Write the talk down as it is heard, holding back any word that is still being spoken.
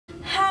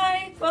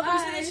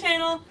Welcome to the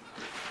channel.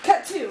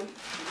 Cut 2.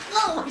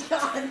 Oh my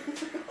god.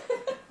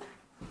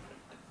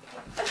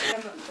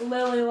 I'm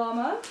Lily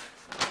Llama.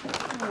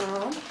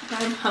 Oh,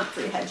 I'm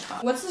Humphrey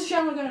Hedgehog. What's this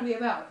channel going to be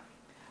about?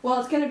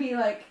 Well, it's going to be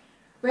like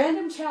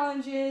random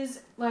challenges,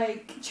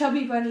 like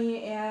Chubby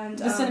Bunny and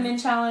the cinnamon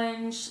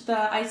challenge,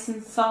 the ice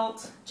and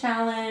salt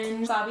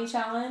challenge, Bobby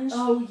challenge.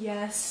 Oh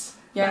yes.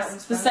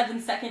 Yes, the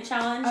 7-second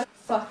challenge.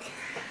 Fuck.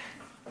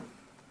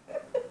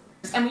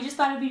 And we just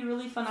thought it'd be a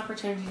really fun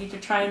opportunity to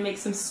try and make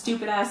some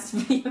stupid ass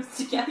videos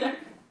together.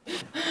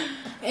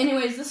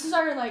 Anyways, this is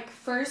our like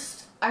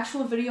first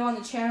actual video on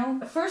the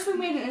channel. First we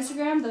made an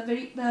Instagram.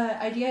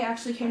 The idea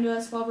actually came to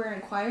us while we were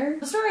in choir.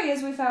 The story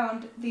is we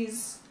found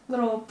these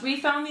little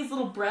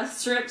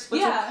breast strips,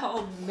 which are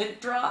called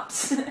mint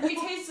drops. They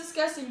taste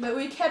disgusting, but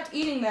we kept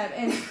eating them,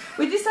 and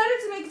we decided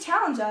to make a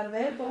challenge out of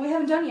it, but we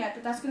haven't done yet,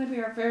 but that's going to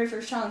be our very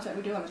first challenge that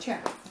we do on the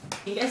channel.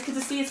 You guys get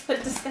to see us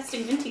put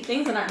disgusting minty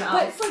things in our mouths.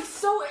 But it's like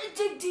so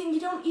addicting, you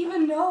don't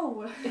even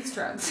know. It's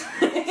drugs.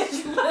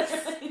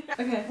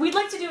 Okay. We'd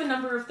like to do a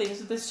number of things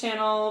with this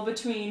channel,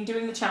 between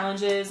doing the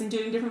challenges and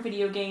doing different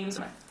video games.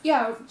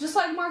 Yeah, just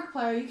like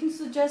Markiplier, you can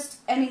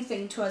suggest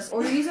anything to us.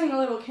 Or you're using a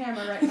little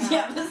camera right now.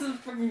 Yeah, this is a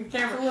freaking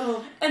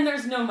camera. And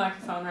there's no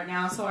microphone right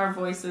now, so our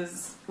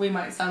voices, we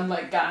might sound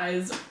like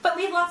guys. But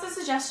leave lots of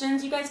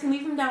suggestions. You guys can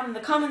leave them down in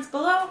the comments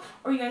below,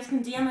 or you guys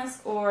can DM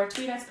us or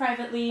tweet us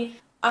privately.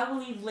 I will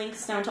leave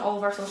links down to all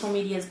of our social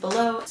medias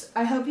below.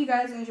 I hope you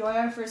guys enjoy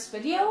our first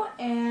video,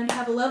 and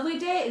have a lovely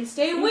day, and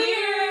stay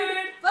weird!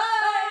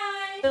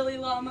 Bye! Lily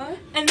Llama.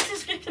 And this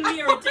is going to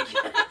be a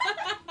ridiculous...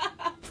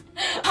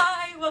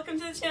 Hi, welcome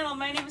to the channel.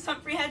 My name is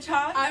Humphrey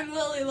Hedgehog. I'm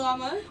Lily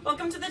Llama.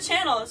 Welcome to the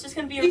channel. It's just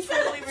going to be a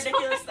totally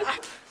ridiculous thing.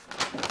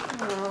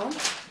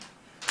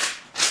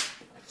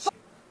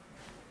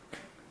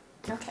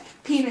 Okay.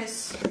 Penis.